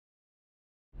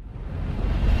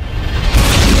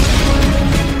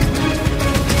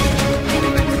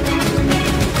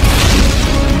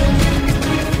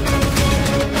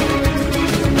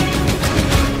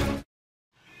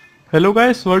Hello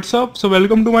guys, what's up? So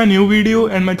welcome to my new video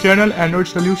and my channel Android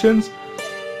Solutions.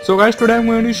 So guys, today I'm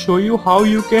going to show you how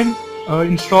you can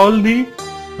install the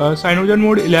Cyanogen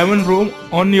Mode 11 ROM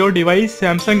on your device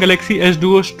Samsung Galaxy S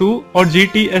Duos 2 or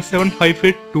GT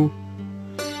S7582.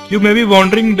 You may be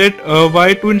wondering that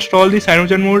why to install the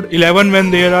Cyanogen Mode 11 when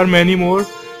there are many more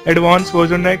advanced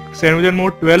versions like Cyanogen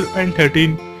Mode 12 and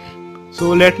 13. So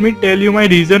let me tell you my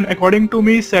reason. According to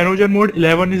me, Cyanogen Mode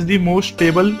 11 is the most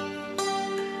stable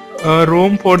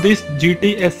ROM for this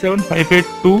GT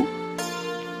S7582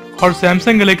 or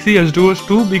Samsung Galaxy S Duos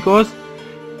 2 because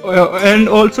and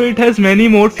also it has many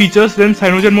more features than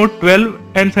Cyanogen Mode 12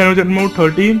 and Cyanogen Mode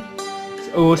 13.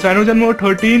 So Cyanogen Mode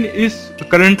 13 is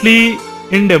currently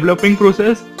in developing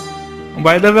process.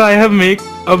 By the way, I have made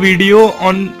a video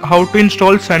on how to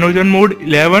install Cyanogen Mode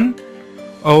 11.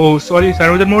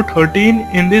 Cyanogen Mode 13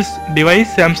 in this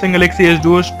device Samsung Galaxy S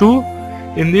Duos 2.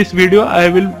 In this video, I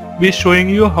will be showing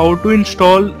you how to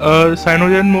install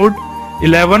Cyanogen Mode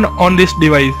 11 on this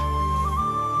device.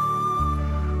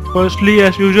 Firstly,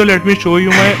 as usual, let me show you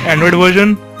my Android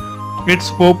version. It's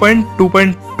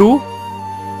 4.2.2.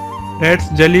 That's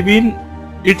Jelly Bean.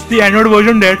 It's the Android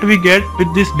version that we get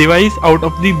with this device out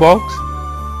of the box.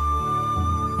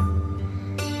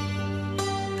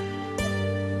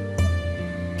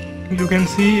 You can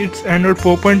see it's Android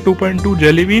 4.2.2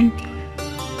 Jelly Bean.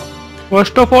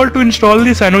 First of all, to install the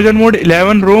Cyanogen Mode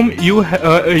 11 ROM, you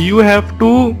have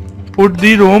to put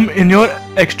the ROM in your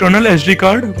external SD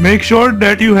card. Make sure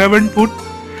that you haven't put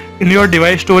in your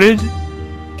device storage.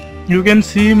 You can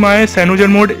see my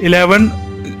Cyanogen Mode 11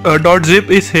 .zip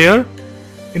is here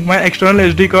in my external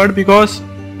SD card because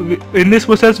in this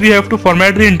process we have to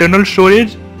format the internal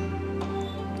storage.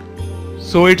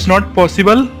 So it's not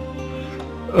possible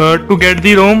to get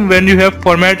the ROM when you have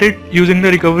formatted using the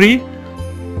recovery.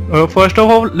 First of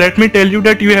all, let me tell you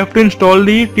that you have to install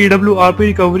the TWRP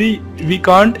recovery. We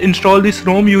can't install this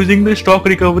ROM using the stock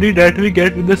recovery that we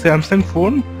get with the Samsung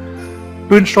phone.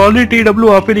 To install the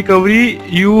TWRP recovery,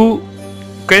 you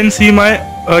can see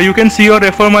or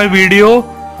refer my video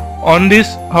on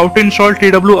this how to install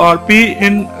TWRP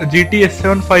in GT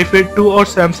S7582 or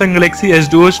Samsung Galaxy S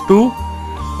Duos 2,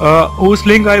 whose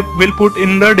link I will put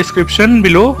in the description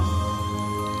below.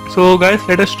 So guys,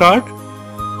 let us start.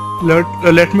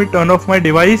 Let me turn off my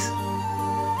device.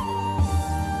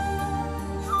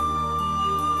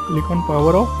 Click on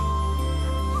power off.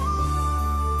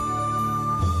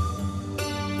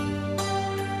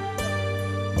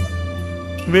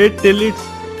 Wait till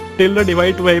the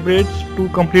device vibrates to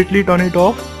completely turn it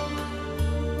off.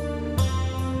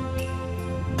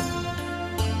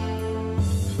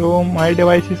 So my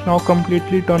device is now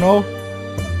completely turned off.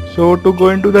 So to go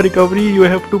into the recovery, you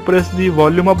have to press the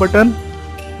volume up button,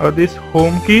 this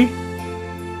home key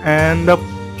and the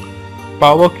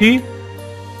power key,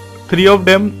 three of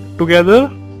them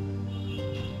together.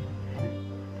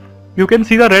 You can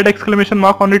see the red exclamation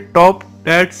mark on the top.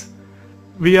 That's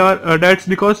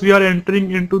because we are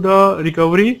entering into the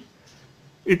recovery.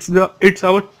 It's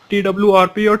our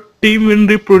TWRP or Team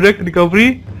WinRip Project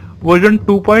Recovery version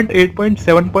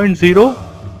 2.8.7.0.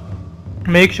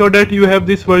 Make sure that you have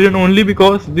this version only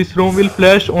because this ROM will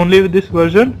flash only with this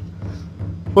version.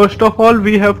 First of all,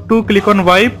 we have to click on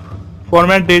wipe,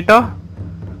 format data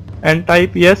and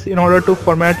type yes in order to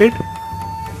format it.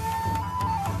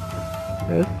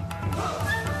 Yes.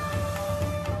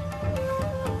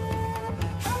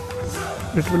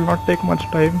 It will not take much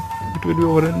time. It will be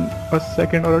over in a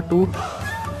second or two.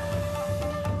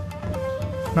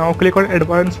 Now click on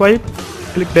advanced wipe,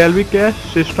 click Delve cache,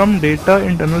 system, data,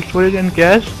 internal storage and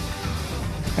cache,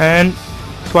 and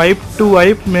swipe to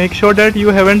wipe. Make sure that you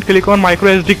haven't clicked on micro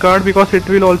SD card because it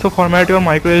will also format your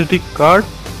micro SD card,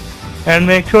 and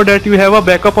make sure that you have a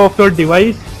backup of your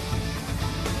device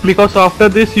because after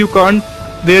this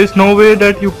there is no way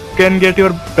that you can get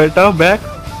your data back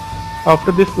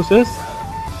after this process.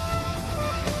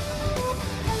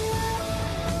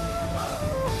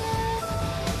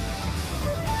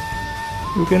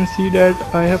 You can see that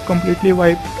I have completely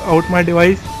wiped out my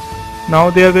device. Now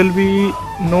there will be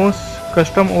no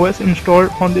custom OS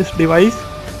installed on this device.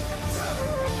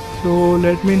 So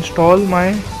let me install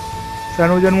my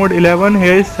Cyanogen Mode 11.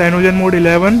 Here is Cyanogen Mode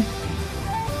 11.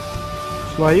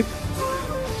 Swipe.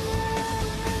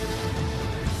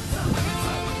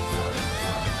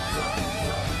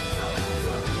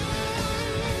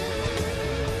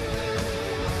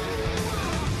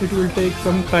 It will take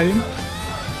some time.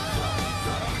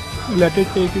 Let it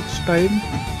take its time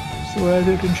so as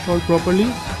it installed properly.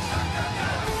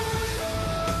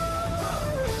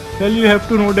 Well, you have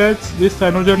to know that this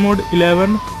Cyanogen Mode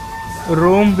 11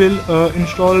 ROM will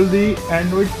install the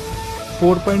Android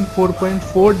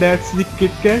 4.4.4, that's the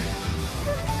KitKat.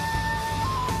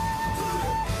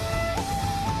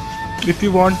 If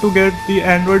you want to get the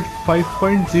Android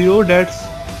 5.0, that's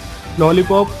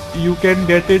Lollipop, you can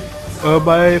get it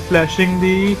by flashing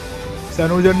the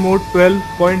Cyanogen Mode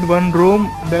 12.1 ROM.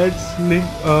 That's link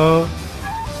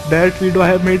that video I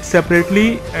have made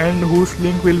separately and whose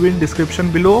link will be in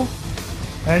description below.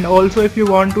 And also if you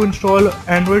want to install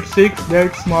Android 6,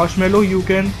 that's Marshmallow, you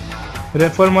can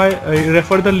refer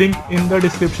the link in the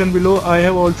description below. I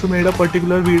have also made a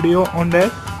particular video on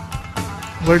that.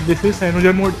 But this is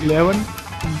Cyanogen Mode 11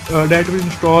 that will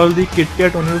install the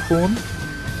KitKat on your phone.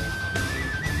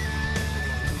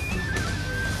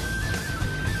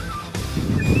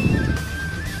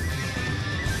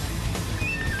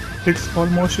 It's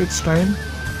almost its time.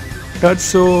 Touch,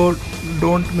 so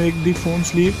don't make the phone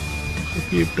sleep. So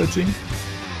keep touching.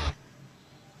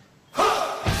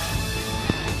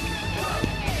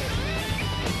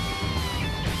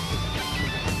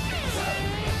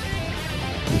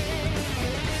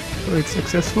 So it's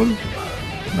successful.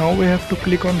 Now we have to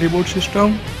click on reboot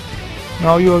system.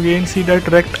 Now you again see that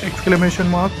rect exclamation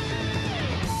mark,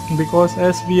 because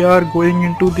as we are going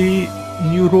into the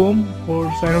new ROM for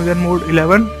Cyanogen Mode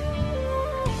 11.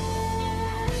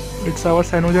 It's our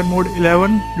Cyanogen Mode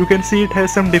 11. You can see it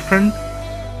has some different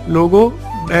logo.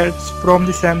 That's from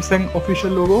the Samsung official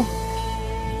logo.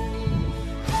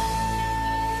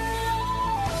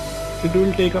 It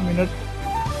will take a minute,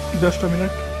 just a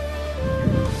minute.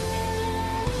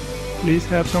 Please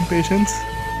have some patience.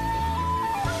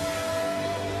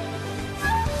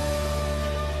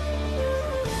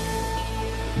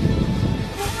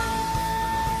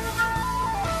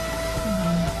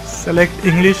 Select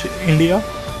English India.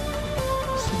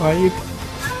 Swipe,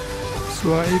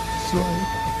 swipe, swipe.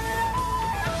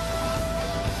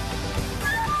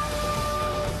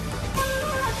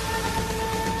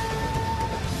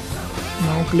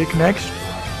 Now click next.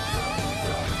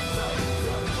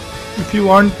 If you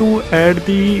want to add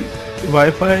the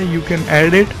Wi-Fi, you can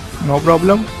add it, no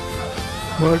problem.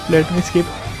 But let me skip.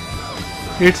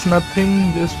 It's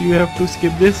nothing, just you have to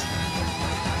skip this.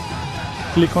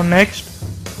 Click on next.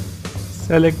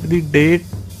 Select the date,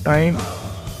 time.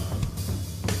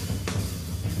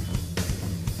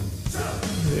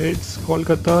 It's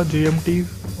Kolkata GMT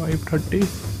 5:30.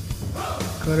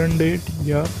 Current date,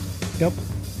 yeah, yep.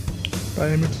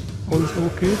 Time it's also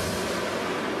okay.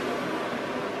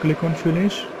 Click on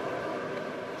finish.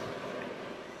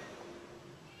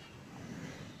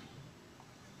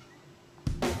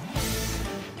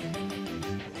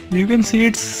 You can see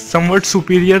it's somewhat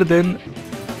superior than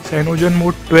Cyanogen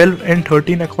Mode 12 and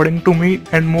 13 according to me,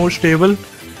 and more stable.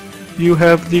 You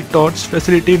have the torch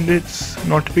facility in its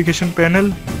notification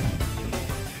panel.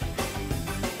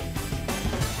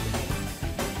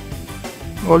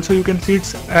 Also you can see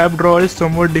its app drawer is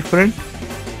somewhat different.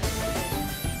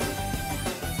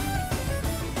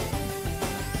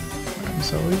 I'm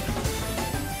sorry.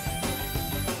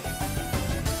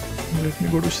 Let me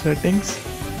go to settings.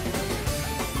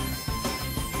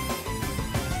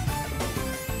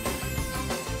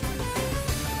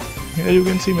 Here you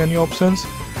can see many options,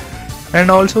 and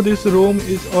also this ROM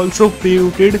is also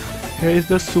pre-booted. Here is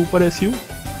the Super SU.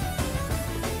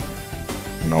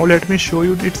 Now let me show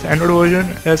you its Android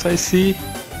version. As I say,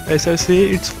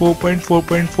 it's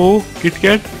 4.4.4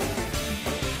 KitKat.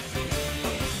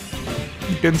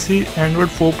 You can see Android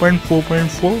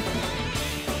 4.4.4.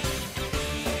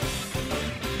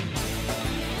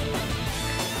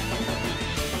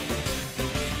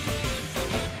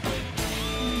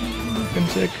 You can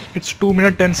check. It's 2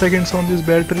 minutes 10 seconds on this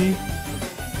battery.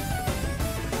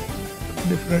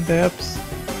 Different apps.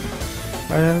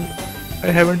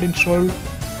 I haven't installed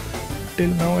till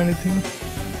now anything.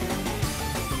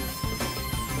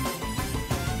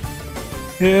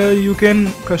 Here you can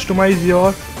customize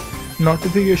your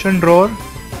notification drawer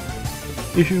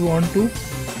if you want to.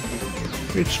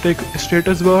 It's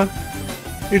status bar.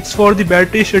 It's for the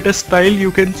battery status style.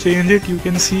 You can change it. You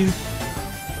can see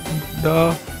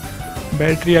the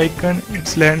battery icon,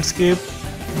 its landscape.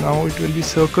 Now it will be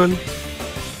circle.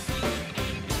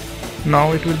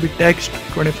 Now it will be text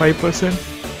 25%,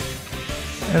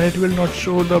 and it will not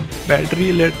show the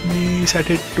battery. Let me set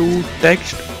it to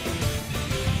text.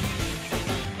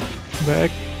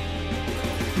 Back.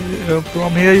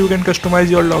 From here you can customize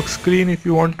your lock screen if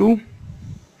you want to.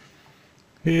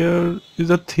 Here is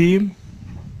a theme.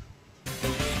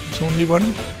 It's only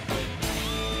one.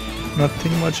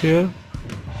 Nothing much here.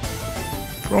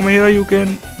 From here you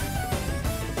can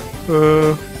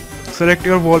select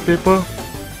your wallpaper.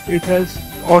 It has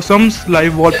Awesome's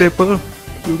live wallpaper.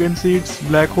 You can see it's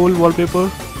black hole wallpaper.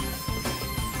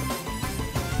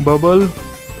 bubble,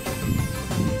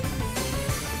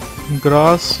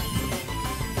 grass.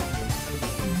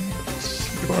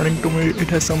 According to me, it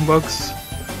has some bugs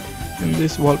in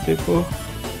this wallpaper.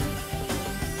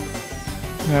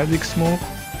 Magic smoke,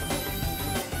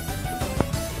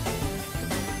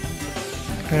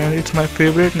 and it's my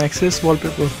favorite Nexus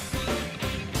wallpaper.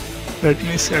 Let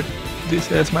me set this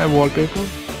as my wallpaper.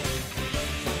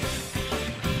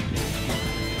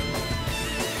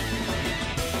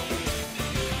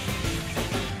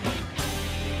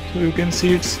 So you can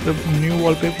see it's the new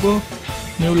wallpaper,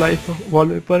 new life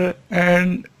wallpaper,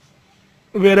 and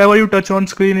wherever you touch on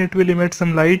screen it will emit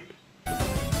some light.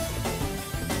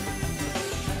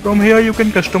 From here you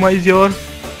can customize your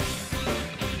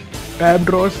tab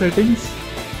drawer settings.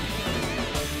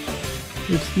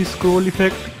 It's the scroll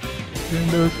effect,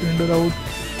 render out,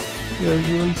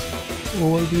 visuals,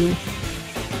 overview,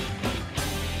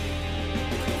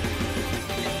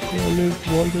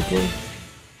 wallpaper,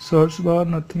 search bar,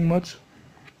 nothing much.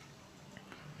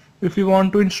 If you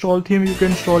want to install theme, you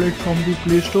can install it from the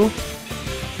Play Store.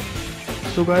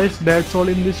 So guys, that's all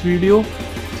in this video.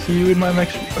 See you in my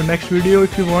next video.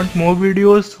 If you want more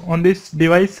videos on this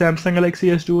device, Samsung Galaxy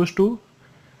S2,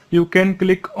 you can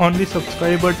click on the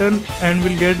subscribe button and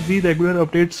will get the regular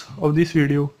updates of this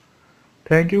video.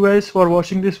 Thank you guys for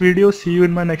watching this video. See you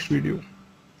in my next video.